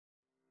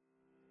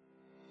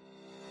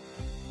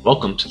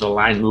Welcome to the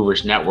Line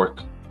Movers Network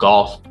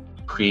Golf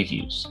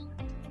Previews.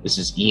 This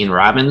is Ian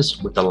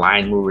Robbins with the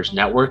Line Movers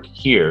Network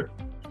here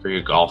for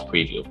your golf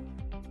preview.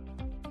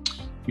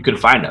 You can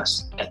find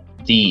us at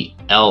the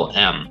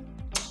LM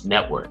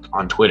Network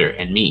on Twitter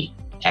and me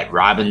at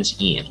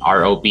Robbins Ian,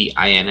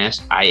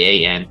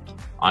 ROBINSIAN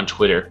on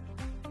Twitter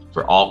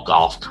for all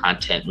golf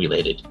content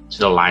related to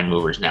the Line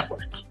Movers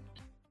Network.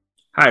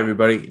 Hi,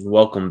 everybody, and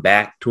welcome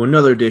back to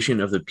another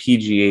edition of the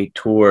PGA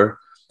Tour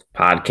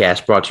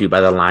podcast brought to you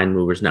by the Line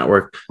Movers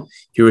Network.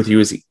 Here with you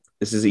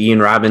this is Ian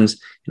Robbins,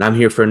 and I'm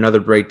here for another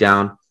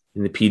breakdown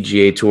in the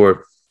PGA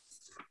Tour.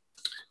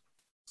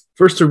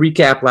 First, to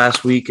recap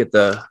last week at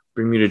the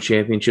Bermuda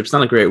Championships.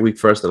 Not a great week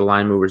for us at the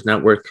Line Movers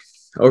Network.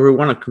 However, we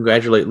want to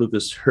congratulate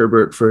Lucas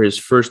Herbert for his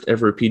first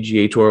ever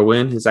PGA Tour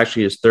win. It's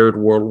actually his third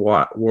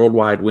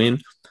worldwide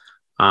win.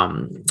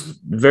 A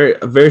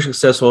very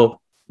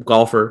successful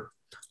golfer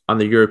on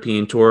the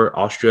European Tour.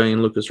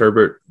 Australian Lucas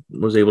Herbert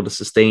was able to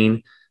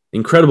sustain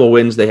incredible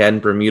wins they had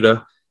in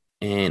Bermuda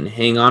and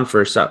hang on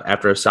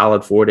after a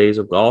solid 4 days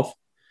of golf,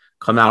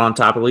 come out on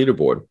top of the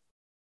leaderboard.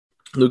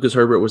 Lucas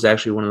Herbert was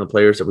actually one of the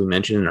players that we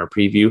mentioned in our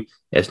preview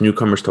as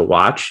newcomers to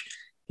watch.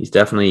 He's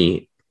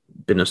definitely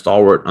been a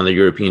stalwart on the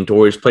European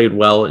Tour. He's played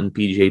well in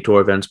PGA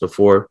Tour events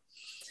before.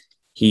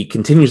 He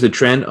continues the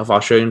trend of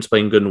Australians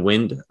playing good in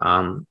wind.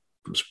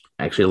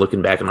 Actually,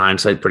 looking back in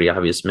hindsight, pretty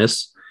obvious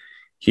miss.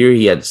 Here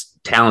he had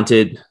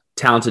talented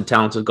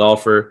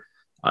golfer.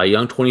 A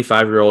young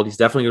 25-year-old. He's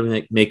definitely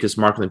going to make his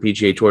mark on the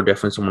PGA Tour.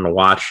 Definitely someone to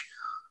watch.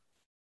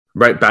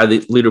 Right by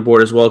the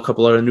leaderboard as well, a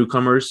couple other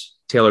newcomers.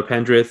 Taylor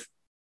Pendrith,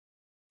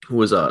 who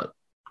was a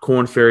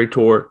Korn Ferry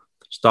Tour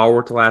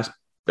stalwart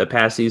the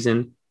past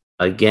season.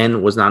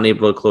 Again, was not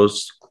able to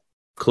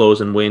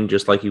close and win,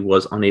 just like he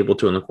was unable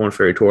to in the Korn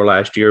Ferry Tour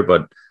last year.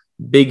 But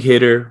big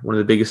hitter, one of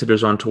the biggest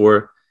hitters on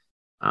tour.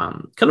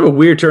 Kind of a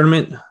weird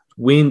tournament.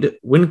 Wind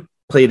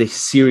played a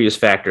serious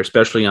factor,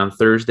 especially on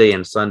Thursday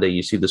and Sunday.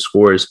 You see the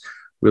scores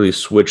really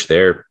switch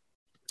there.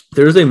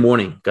 Thursday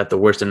morning got the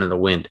worst end of the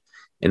wind,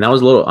 and that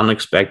was a little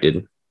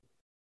unexpected.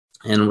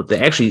 And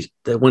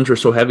the winds were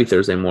so heavy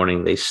Thursday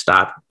morning, they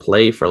stopped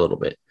play for a little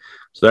bit.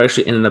 So that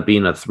actually ended up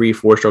being a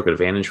 3-4 stroke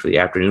advantage for the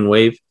afternoon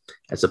wave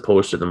as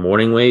opposed to the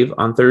morning wave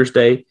on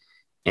Thursday.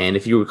 And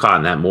if you were caught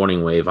in that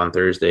morning wave on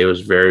Thursday, it was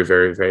very,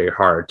 very, very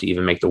hard to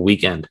even make the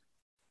weekend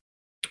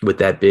with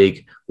that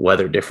big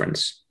weather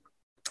difference.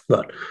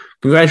 But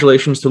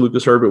congratulations to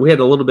Lucas Herbert. We had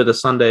a little bit of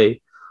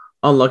Sunday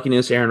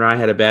unluckiness. Aaron Rai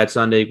had a bad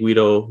Sunday.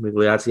 Guido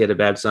Migliozzi had a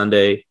bad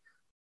Sunday.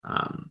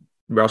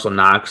 Russell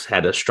Knox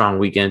had a strong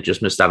weekend,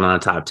 just missed out on a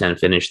top 10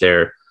 finish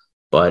there.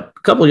 But a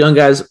couple young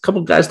guys, a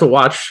couple guys to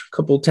watch, a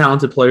couple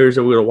talented players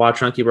that we're going to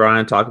watch and keep our eye on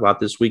and talk about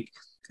this week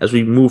as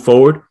we move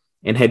forward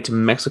and head to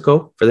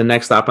Mexico for the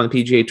next stop on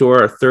the PGA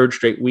Tour, our third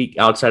straight week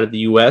outside of the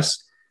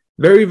U.S.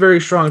 Very,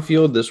 very strong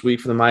field this week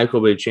for the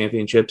Mayakoba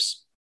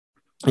Championships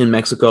in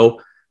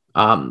Mexico.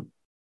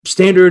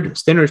 Standard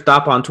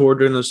stop on tour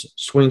during this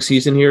swing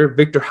season here.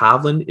 Victor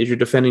Hovland is your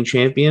defending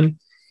champion.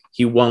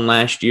 He won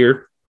last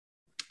year.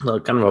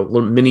 Kind of a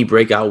little mini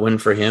breakout win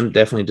for him.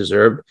 Definitely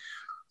deserved.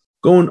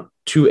 Going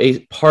to a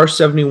par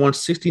 71,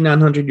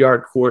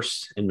 6,900-yard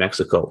course in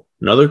Mexico.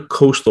 Another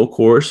coastal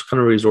course,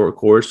 kind of resort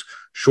course,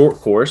 short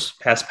course,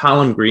 past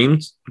Palm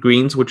greens,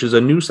 which is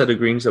a new set of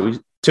greens that we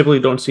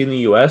typically don't see in the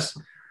U.S.,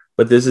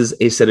 but this is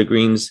a set of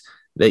greens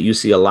that you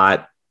see a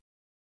lot.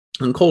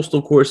 In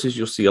coastal courses,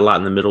 you'll see a lot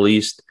in the Middle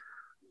East.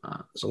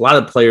 So a lot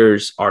of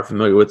players are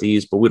familiar with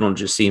these, but we don't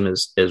just see them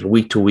as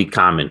week-to-week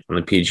common on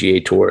the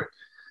PGA Tour.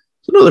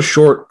 So another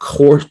short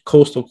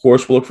coastal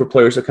course. We'll look for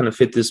players that kind of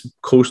fit this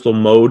coastal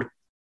mode.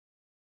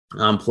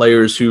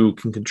 Players who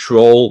can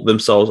control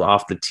themselves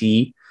off the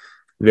tee,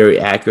 very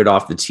accurate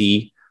off the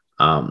tee.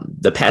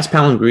 The past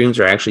Palm greens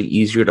are actually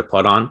easier to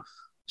putt on.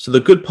 So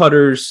the good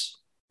putters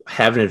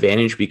have an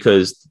advantage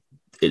because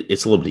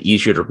it's a little bit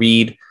easier to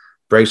read.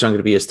 Breaks aren't going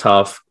to be as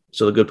tough.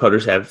 So the good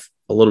putters have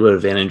a little bit of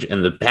advantage,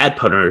 and the bad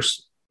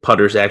putters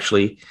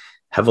actually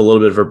have a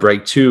little bit of a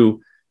break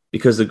too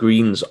because the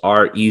greens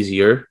are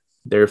easier.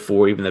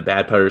 Therefore, even the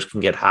bad putters can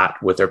get hot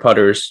with their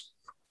putters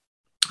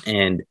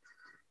and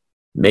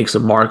make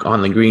some mark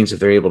on the greens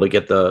if they're able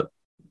to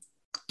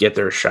get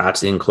their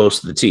shots in close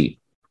to the tee.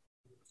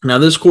 Now,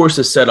 this course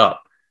is set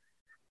up.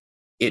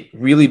 It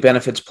really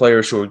benefits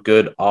players who are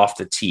good off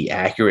the tee,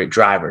 accurate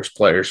drivers,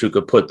 players who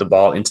could put the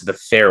ball into the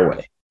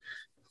fairway.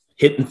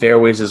 Hitting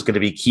fairways is going to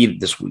be key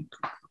this week.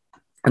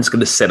 It's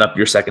going to set up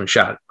your second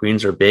shot.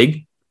 Greens are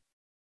big.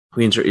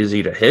 Greens are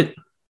easy to hit.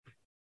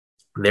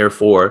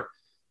 Therefore,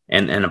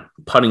 and a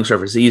putting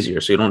surface is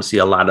easier, so you don't see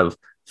a lot of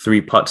three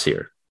putts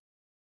here.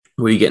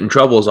 Where you get in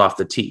trouble is off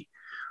the tee.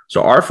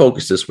 So our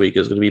focus this week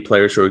is going to be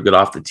players who are good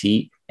off the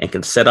tee and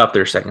can set up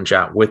their second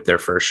shot with their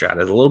first shot.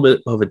 It's a little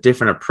bit of a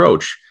different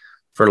approach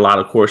for a lot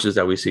of courses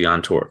that we see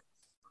on tour.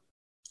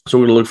 So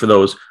we're going to look for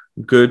those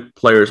good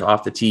players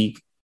off the tee,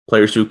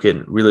 players who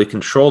can really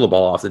control the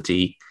ball off the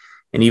tee,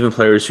 and even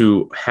players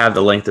who have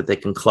the length that they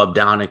can club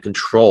down and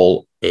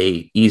control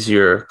a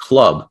easier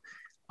club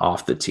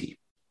off the tee.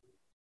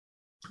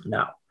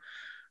 Now,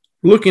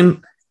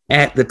 looking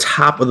at the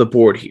top of the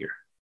board here.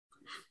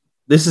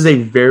 This is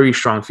a very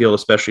strong field,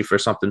 especially for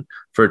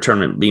a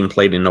tournament being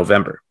played in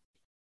November.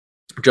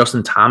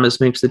 Justin Thomas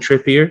makes the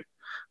trip here.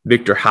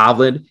 Victor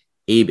Hovland,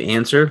 Abe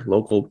Ancer,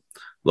 local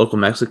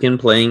Mexican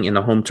playing in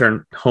the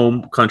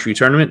home country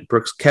tournament.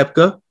 Brooks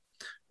Koepka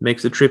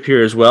makes the trip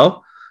here as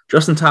well.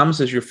 Justin Thomas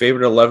is your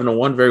favorite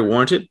 11-1, very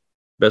warranted.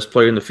 Best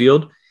player in the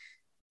field.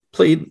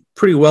 Played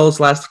pretty well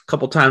his last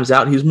couple times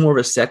out. He's more of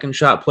a second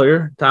shot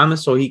player,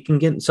 Thomas, so he can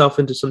get himself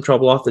into some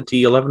trouble off the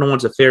tee. 11-1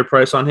 is a fair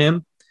price on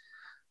him.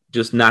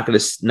 Just not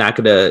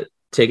gonna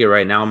take it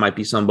right now. Might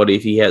be somebody,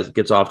 if he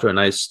gets off to a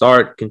nice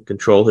start, can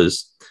control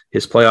his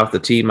play off the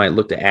tee. Might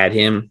look to add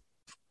him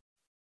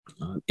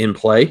in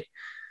play.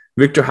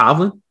 Victor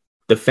Hovland,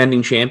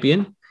 defending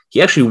champion.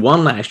 He actually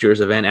won last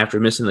year's event after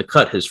missing the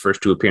cut his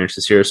first two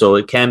appearances here. So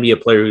it can be a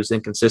player who's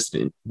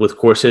inconsistent with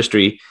course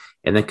history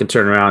and then can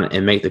turn around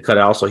and make the cut.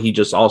 Also, he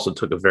just also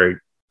took a very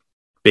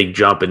big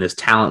jump in his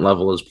talent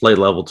level, his play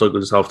level, took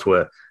himself to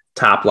a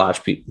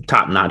top-notch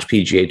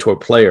PGA Tour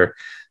player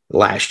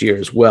last year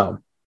as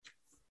well.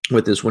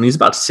 With this one, he's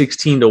about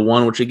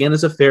 16-1, which again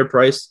is a fair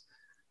price.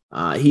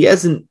 He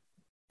hasn't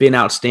been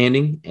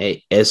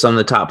outstanding as some of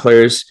the top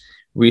players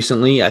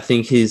recently. I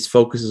think his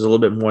focus is a little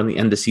bit more on the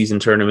end of season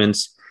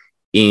tournaments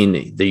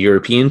in the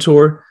European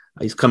Tour.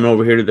 He's coming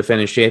over here to defend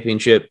his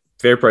championship.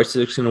 Fair price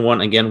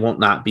 16-1, again, won't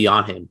not be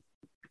on him.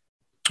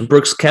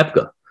 Brooks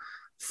Koepka,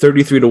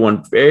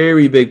 33-1,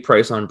 very big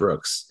price on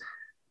Brooks.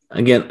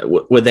 Again,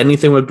 with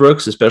anything with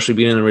Brooks, especially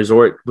being in the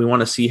resort, we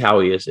want to see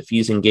how he is. If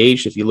he's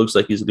engaged, if he looks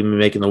like he's going to be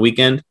making the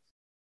weekend,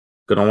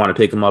 going to want to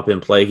pick him up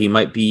and play. He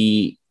might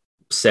be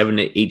 7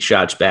 to 8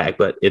 shots back,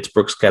 but it's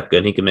Brooks Koepka,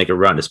 and he can make a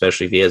run,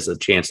 especially if he has a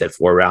chance at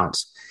 4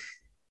 rounds.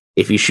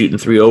 If he's shooting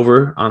 3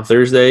 over on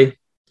Thursday,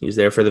 he's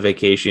there for the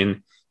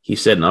vacation.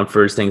 He's setting up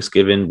for his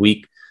Thanksgiving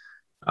week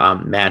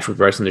match with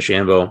Bryson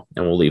DeChambeau,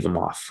 and we'll leave him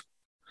off.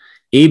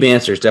 Abe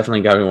Ancer is definitely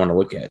a guy we want to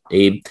look at.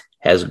 Abe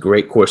has a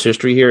great course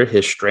history here.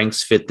 His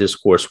strengths fit this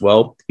course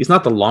well. He's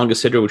not the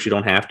longest hitter, which you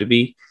don't have to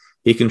be.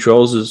 He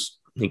controls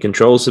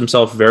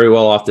himself very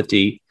well off the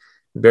tee.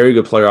 Very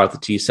good player off the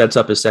tee. Sets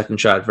up his second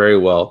shot very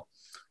well.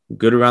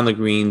 Good around the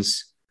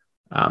greens.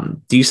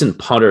 Decent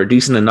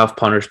enough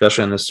punter,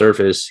 especially on the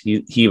surface.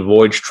 He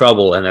avoids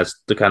trouble, and that's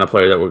the kind of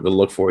player that we're going to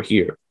look for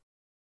here.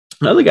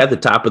 Another guy at the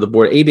top of the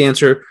board, Abe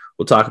Ancer,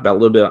 we'll talk about a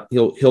little bit.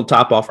 He'll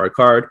top off our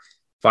card.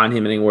 Find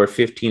him anywhere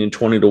 15 and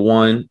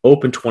 20-1.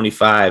 Open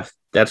 25.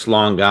 That's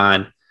long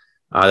gone.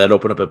 That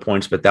opened up at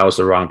points, but that was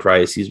the wrong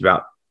price. He's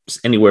about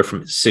anywhere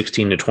from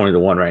 16 to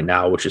 20-1 right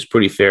now, which is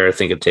pretty fair, I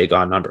think, a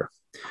take-on number.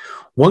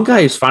 One guy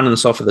is finding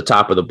himself at the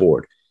top of the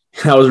board.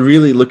 I was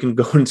really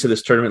going into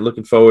this tournament,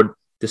 looking forward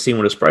to seeing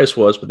what his price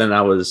was, but then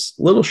I was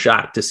a little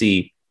shocked to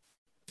see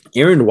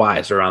Aaron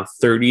Wise around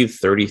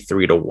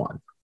 33-1.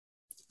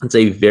 It's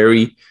a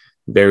very,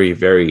 very,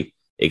 very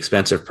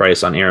expensive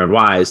price on Aaron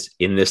Wise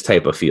in this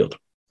type of field.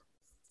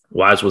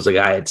 Wise was a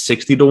guy at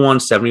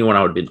 60-1, 71.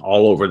 I would have been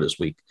all over this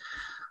week.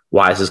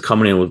 Wise is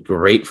coming in with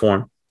great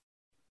form.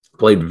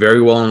 Played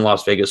very well in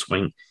Las Vegas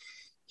swing.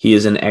 He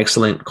is an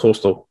excellent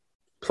coastal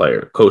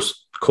player,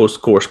 coast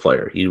course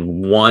player. He's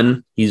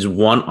won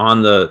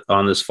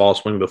on this fall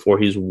swing before.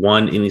 He's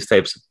won in these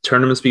types of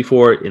tournaments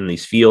before in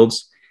these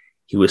fields.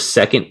 He was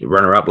second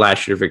runner-up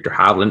last year, Victor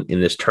Hovland, in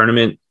this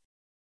tournament.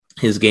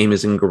 His game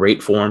is in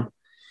great form.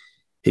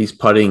 He's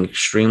putting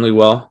extremely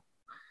well.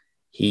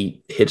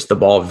 He hits the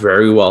ball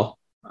very well.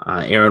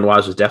 Aaron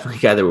Wise was definitely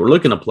a guy that we're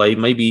looking to play.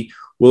 Maybe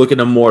we're looking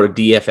at more a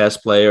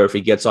DFS player. If he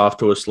gets off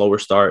to a slower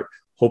start,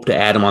 hope to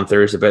add him on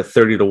Thursday. But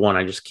 30-1,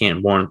 I just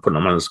can't warrant putting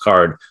him on this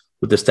card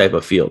with this type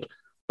of field.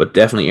 But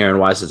definitely Aaron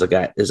Wise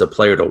is a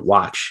player to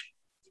watch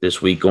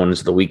this week going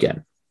into the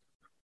weekend.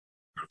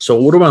 So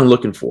what am I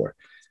looking for?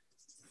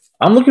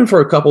 I'm looking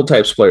for a couple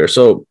types of players.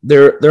 So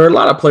there are a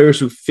lot of players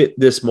who fit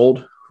this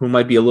mold who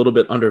might be a little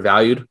bit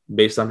undervalued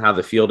based on how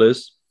the field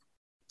is.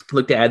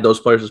 Look to add those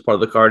players as part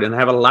of the card and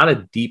have a lot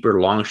of deeper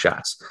long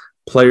shots.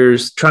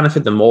 Players trying to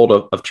fit the mold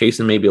of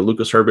chasing maybe a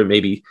Lucas Herbert,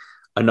 maybe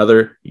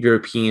another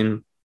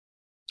European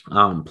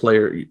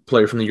player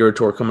from the Euro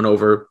Tour coming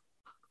over,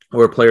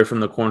 or a player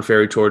from the Korn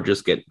Ferry Tour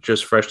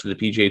just fresh to the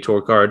PGA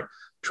Tour card,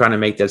 trying to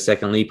make that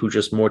second leap, who's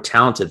just more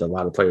talented than a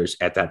lot of players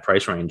at that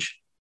price range.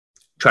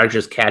 Try to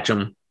just catch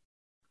them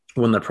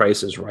when the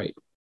price is right.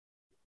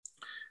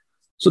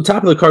 So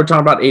top of the card,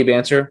 talking about Abe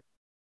Ancer.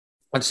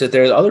 I'd sit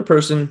there. The other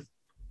person,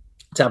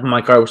 top of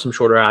my card with some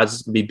shorter odds,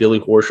 is going to be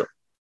Billy Horschel.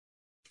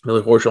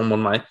 Billy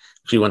Horschel,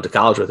 actually went to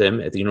college with him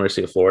at the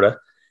University of Florida.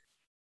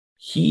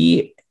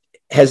 He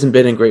hasn't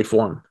been in great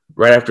form.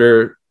 Right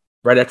after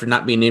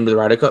not being named to the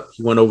Ryder Cup,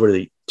 he went over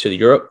to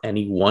Europe and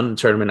he won the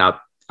tournament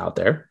out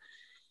there.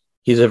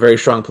 He's a very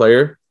strong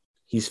player.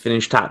 He's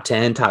finished top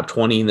 10, top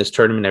 20 in this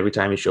tournament every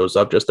time he shows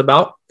up, just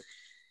about.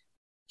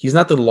 He's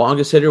not the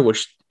longest hitter,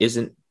 which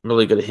isn't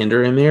really going to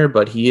hinder him there,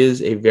 but he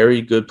is a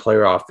very good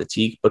player off the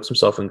tee, puts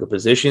himself in good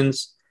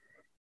positions.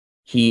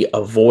 He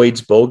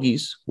avoids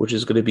bogeys, which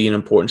is going to be an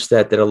important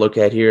stat that I look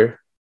at here.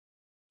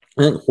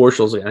 I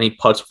think he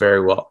putts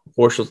very well.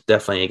 Horschel's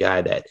definitely a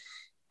guy that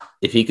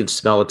if he can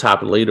smell the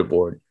top of the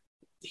leaderboard,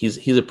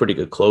 he's a pretty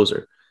good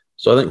closer.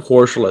 So I think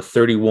Horschel at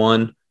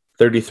 31,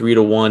 33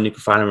 to 1. You can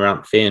find him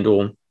around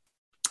FanDuel.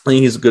 I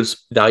think he's a good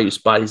value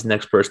spot. He's the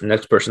next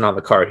person on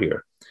the card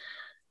here. A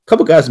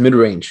couple guys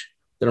mid-range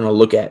that I'm going to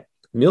look at.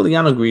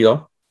 Emiliano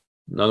Grillo,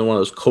 another one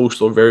of those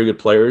coastal, very good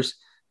players.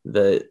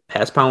 The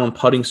pass pound and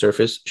putting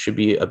surface should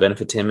be a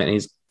benefit to him, and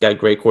he's got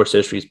great course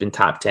history. He's been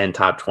top 10,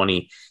 top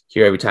 20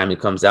 here every time he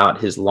comes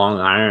out. His long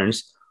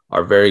irons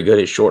are very good.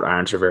 His short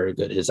irons are very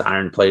good. His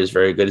iron play is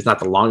very good. He's not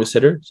the longest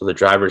hitter, so the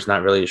driver is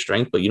not really a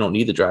strength, but you don't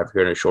need the driver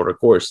here in a shorter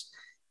course.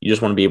 You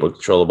just want to be able to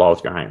control the ball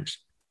with your irons.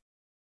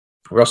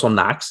 Russell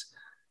Knox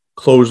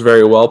closed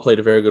very well, played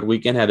a very good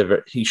weekend.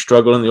 He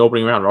struggled in the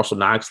opening round. Russell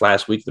Knox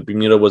last week, the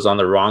Bermuda was on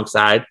the wrong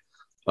side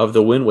of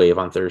the wind wave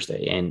on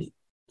Thursday, and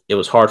it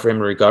was hard for him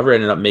to recover.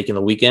 Ended up making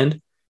the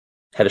weekend.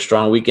 Had a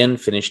strong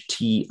weekend, finished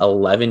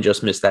T11,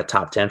 just missed that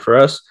top 10 for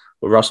us.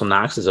 But Russell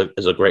Knox is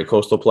a great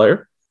coastal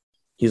player.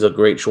 He's a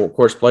great short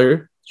course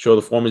player. Show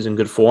the form, he's in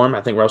good form.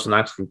 I think Russell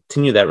Knox can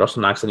continue that.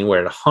 Russell Knox anywhere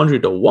at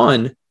 100 to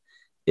 1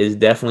 is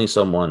definitely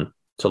someone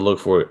to look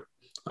for.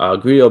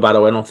 Grillo, by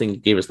the way, I don't think he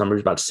gave us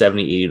numbers, about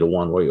 70, 80 to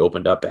 1 where he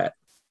opened up at.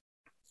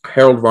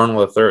 Harold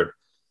Varnwell III.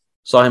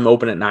 Saw him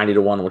open at 90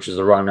 to 1, which is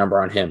the wrong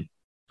number on him.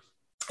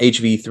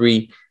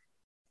 HV3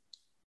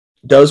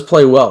 does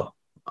play well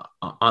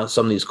on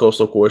some of these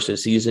coastal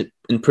courses. He's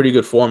in pretty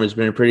good form. He's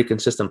been a pretty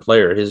consistent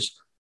player. He's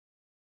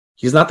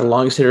not the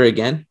longest hitter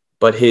again,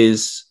 but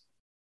his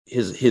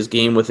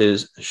game with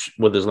his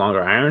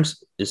longer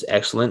irons is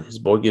excellent. His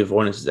bogey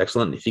avoidance is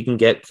excellent. If he can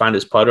find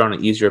his putter on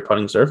an easier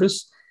putting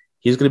surface,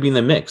 he's going to be in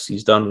the mix.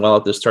 He's done well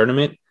at this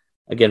tournament.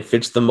 Again,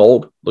 fits the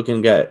mold.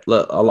 Looking at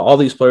all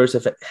these players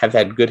have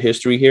had good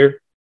history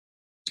here,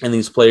 and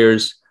these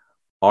players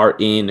are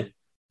in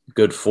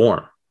good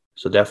form.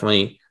 So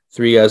definitely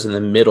 3 guys in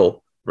the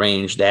middle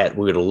range that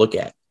we're going to look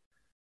at.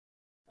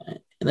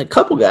 And a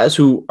couple guys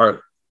who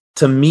are,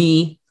 to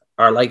me,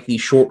 are like the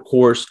short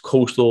course,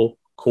 coastal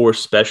course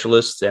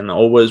specialists. And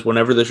always,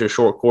 whenever there's a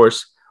short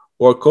course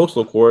or a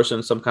coastal course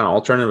and some kind of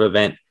alternative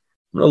event,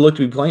 I'm going to look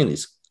to be playing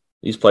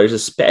these players,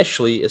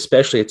 especially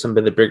at some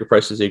of the bigger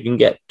prices that you can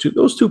get.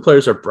 Those two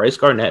players are Bryce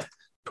Garnett,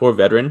 tour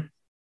veteran,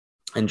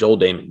 and Joel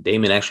Damon.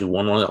 Damon actually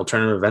won one of the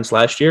alternative events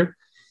last year.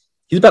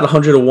 He's about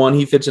 100 to 1.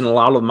 He fits in a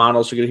lot of the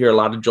models. You're going to hear a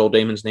lot of Joel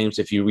Damon's names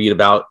if you read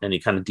about any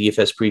kind of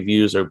DFS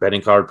previews or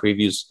betting card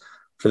previews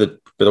for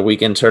the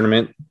weekend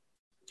tournament.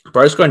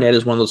 Bryce Garnett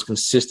is one of those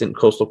consistent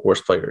coastal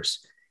course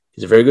players.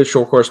 He's a very good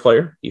short course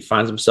player. He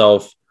finds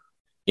himself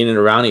in and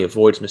around. He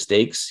avoids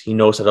mistakes. He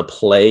knows how to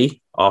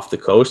play off the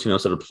coast. He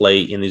knows how to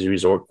play in these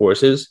resort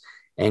courses.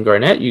 And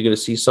Garnett, you're going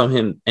to see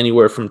him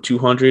anywhere from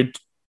 200,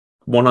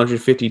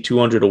 150,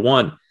 200 to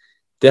 1.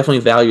 Definitely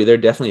value. They're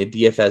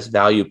definitely a DFS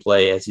value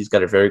play, as he's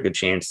got a very good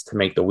chance to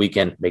make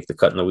the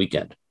cut in the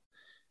weekend.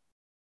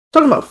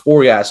 Talking about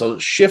 4 guys, so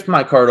shift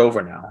my card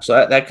over now. So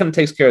that kind of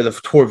takes care of the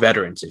tour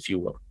veterans, if you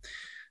will.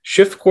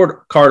 Shift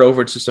card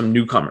over to some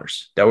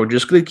newcomers that we're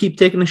just going to keep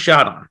taking a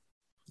shot on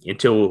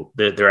until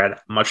they're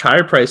at much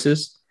higher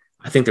prices.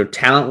 I think their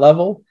talent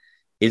level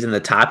is in the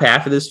top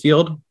half of this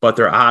field, but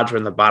their odds are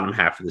in the bottom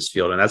half of this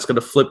field, and that's going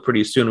to flip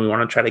pretty soon. We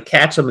want to try to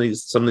catch some of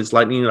these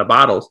lightning in the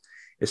bottles,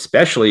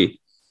 especially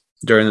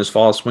during this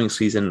fall swing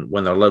season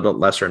when they're a little bit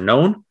lesser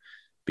known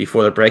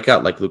before the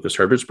breakout, like Lucas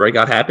Herbert's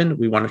breakout happened.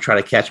 We want to try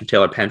to catch him.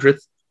 Taylor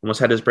Pendrith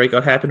almost had his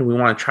breakout happen. We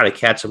want to try to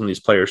catch some of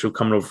these players who are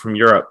coming over from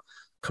Europe,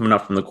 coming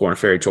up from the Korn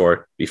Ferry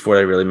Tour before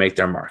they really make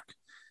their mark.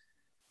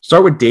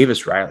 Start with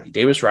Davis Riley.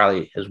 Davis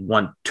Riley has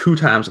won 2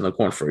 times on the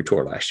Korn Ferry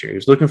Tour last year. He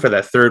was looking for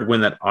that third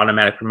win, that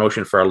automatic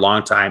promotion for a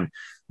long time.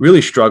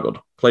 Really struggled.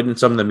 Played in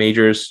some of the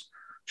majors.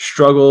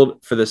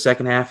 Struggled for the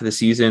second half of the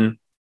season.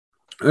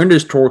 Earned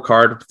his tour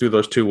card through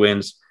those 2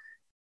 wins.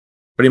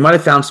 But he might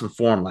have found some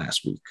form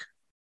last week.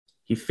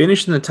 He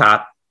finished in the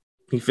top.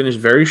 He finished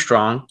very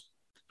strong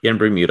in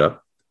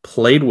Bermuda.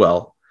 Played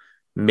well.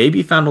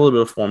 Maybe found a little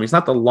bit of form. He's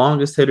not the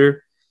longest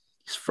hitter.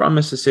 He's from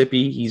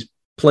Mississippi. He's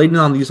played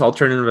on these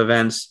alternative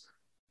events.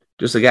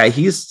 Just a guy.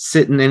 He's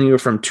sitting anywhere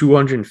from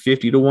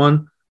 250 to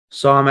 1.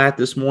 Saw him at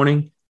this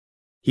morning.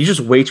 He's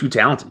just way too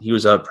talented. He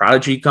was a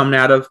prodigy coming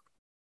out of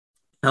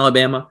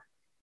Alabama.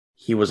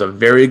 He was a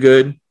very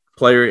good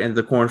player in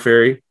the Korn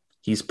Ferry.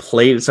 He's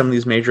played at some of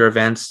these major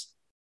events.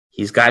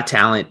 He's got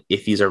talent.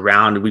 If he's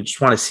around, we just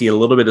want to see a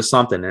little bit of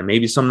something. And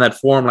maybe some of that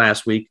form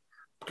last week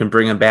can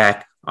bring him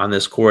back on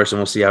this course, and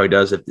we'll see how he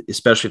does,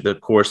 especially if the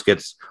course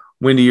gets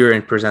windier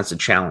and presents a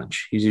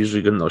challenge. He's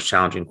usually good in those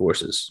challenging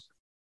courses.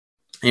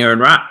 Aaron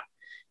Rai.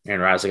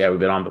 Aaron Rai is a guy we've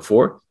been on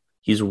before.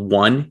 He's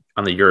won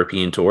on the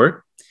European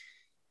Tour.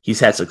 He's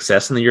had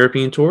success in the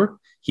European Tour.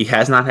 He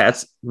has not had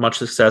much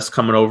success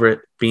coming over it,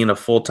 being a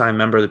full-time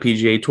member of the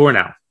PGA Tour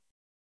now.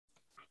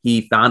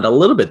 He found a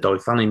little bit, though. He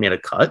finally made a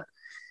cut.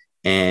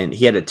 And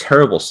he had a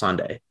terrible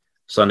Sunday.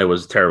 Sunday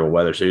was terrible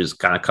weather, so he was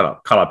kind of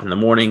caught up in the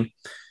morning.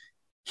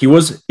 He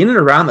was in and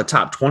around the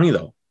top 20,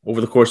 though,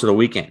 over the course of the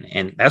weekend.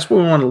 And that's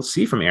what we want to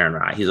see from Aaron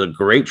Rai. He's a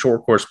great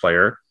short course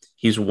player.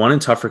 He's won in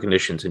tougher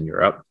conditions in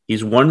Europe.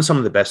 He's won some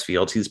of the best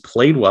fields. He's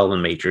played well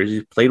in majors.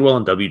 He's played well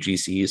in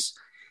WGCs.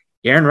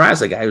 Aaron Rai,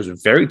 a guy who's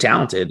very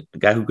talented, a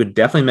guy who could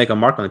definitely make a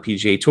mark on the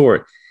PGA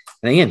Tour.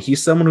 And again,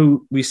 he's someone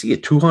who we see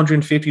at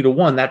 250 to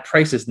 1. That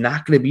price is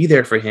not going to be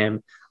there for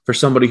him for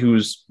somebody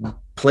who's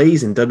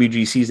plays in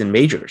WGCs and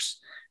majors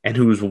and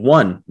who's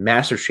won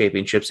Masters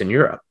championships in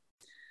Europe.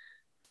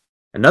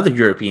 Another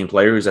European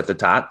player who's at the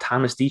top,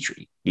 Thomas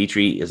Dietrich.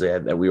 Dietrich is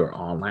that we were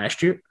on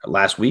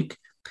last week.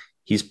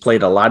 He's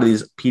played a lot of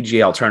these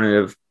PGA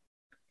alternative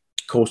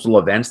coastal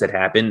events that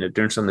happened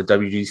during some of the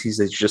WGCs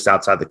that's just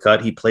outside the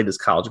cut. He played his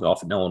college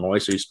golf in Illinois,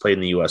 so he's played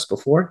in the U.S.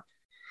 before.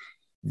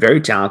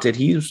 Very talented.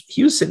 He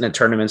was sitting in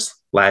tournaments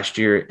last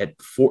year at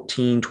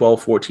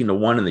 12, 14 to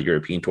 1 in the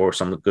European Tour,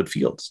 some of the good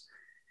fields.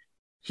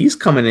 He's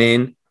coming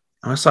in.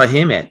 I saw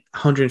him at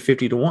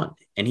 150 to 1,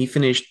 and he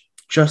finished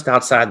just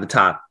outside the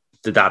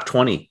top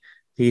 20.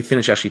 He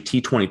finished actually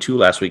T22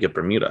 last week at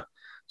Bermuda.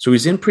 So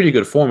he's in pretty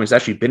good form. He's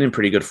actually been in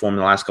pretty good form in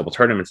the last couple of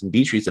tournaments. And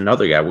Dietrich's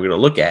another guy we're going to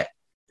look at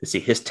to see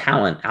his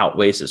talent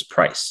outweighs his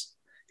price.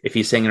 If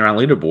he's hanging around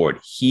leaderboard,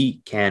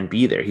 he can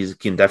be there. He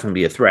can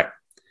definitely be a threat.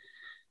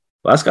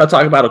 Let's go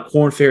talk about a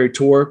Korn Ferry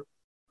Tour.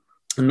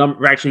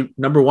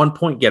 Number one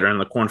point getter in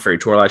the Korn Ferry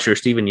Tour last year,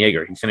 Stephen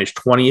Yeager. He finished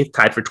 20th,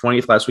 tied for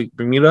 20th last week at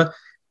Bermuda.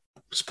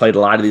 He's played a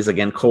lot of these,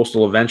 again,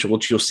 coastal events,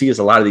 which you'll see is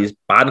a lot of these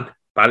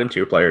bottom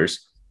tier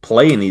players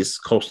play in these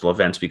coastal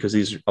events because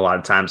these are a lot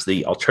of times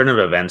the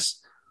alternative events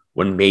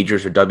when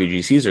majors or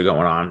WGCs are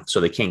going on, so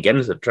they can't get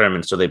into the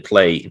tournament, so they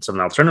play in some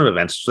alternative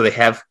events, so they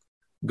have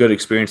good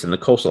experience in the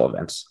coastal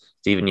events.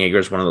 Stephen Yeager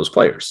is one of those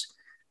players.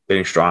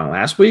 Finished strong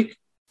last week,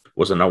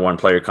 was a number one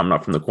player coming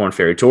up from the Korn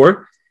Ferry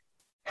Tour,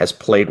 has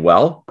played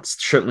well,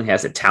 certainly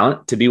has the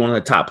talent to be one of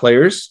the top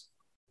players.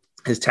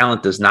 His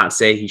talent does not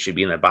say he should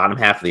be in the bottom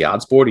half of the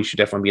odds board. He should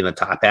definitely be in the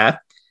top half.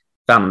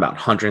 Found him about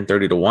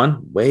 130 to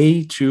 1,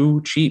 way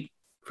too cheap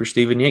for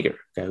Stephen Yeager,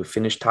 guy who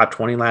finished top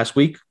 20 last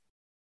week.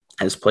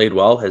 Has played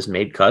well, has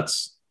made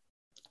cuts.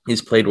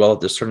 He's played well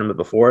at this tournament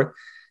before.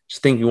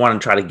 Just think you want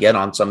to try to get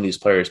on some of these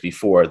players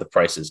before the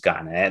price is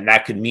gone. And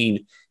that could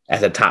mean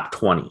as a top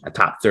 20, a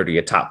top 30,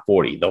 a top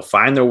 40. They'll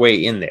find their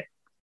way in there.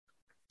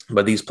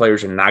 But these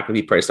players are not going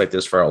to be priced like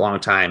this for a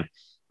long time.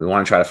 We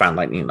want to try to find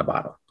lightning in the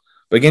bottle.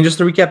 But again, just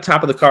to recap,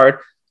 top of the card,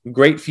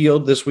 great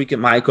field this week at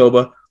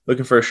Mayakoba.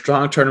 Looking for a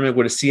strong tournament.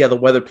 We're going to see how the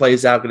weather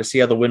plays out. Going to see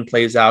how the wind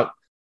plays out.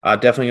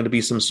 Definitely going to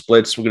be some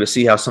splits. We're going to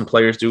see how some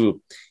players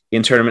do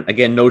in tournament.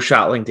 Again, no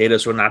shot link data,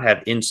 so we'll not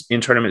have in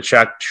tournament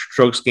shot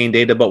strokes gain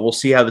data, but we'll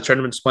see how the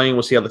tournament's playing.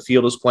 We'll see how the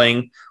field is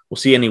playing. We'll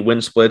see any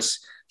wind splits,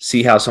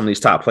 see how some of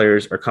these top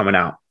players are coming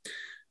out.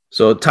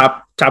 So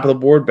top of the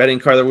board, betting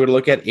card that we're going to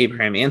look at,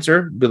 Abraham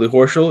Ancer, Billy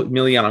Horschel,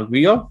 Emiliano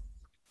Grillo,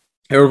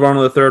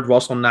 Arizona III,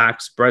 Russell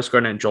Knox, Bryce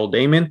Gardner, and Joel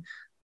Damon.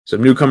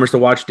 Some newcomers to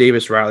watch,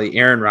 Davis Riley,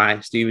 Aaron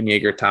Rai, Stephen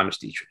Yeager, Thomas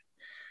Dietrich.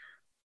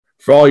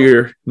 For all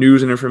your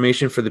news and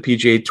information for the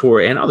PGA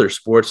Tour and other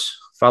sports,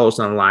 follow us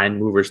on Line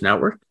Movers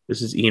Network.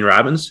 This is Ian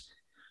Robbins.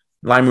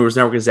 Line Movers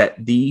Network is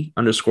at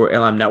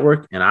 _LM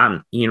Network, and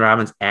I'm Ian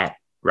Robbins at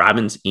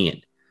Robbins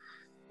Ian.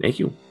 Thank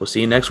you. We'll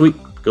see you next week.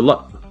 Good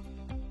luck.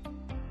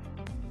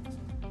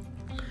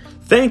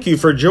 Thank you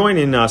for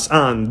joining us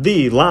on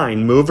the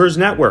Line Movers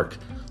Network.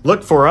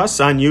 Look for us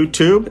on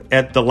YouTube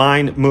at the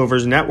Line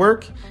Movers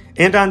Network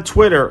and on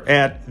Twitter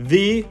at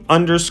 _LM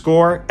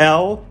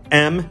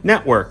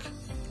Network.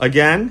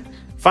 Again,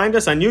 find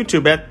us on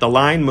YouTube at the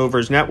Line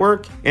Movers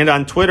Network and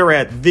on Twitter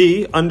at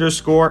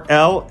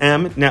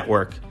 _LM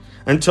Network.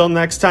 Until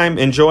next time,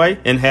 enjoy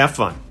and have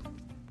fun.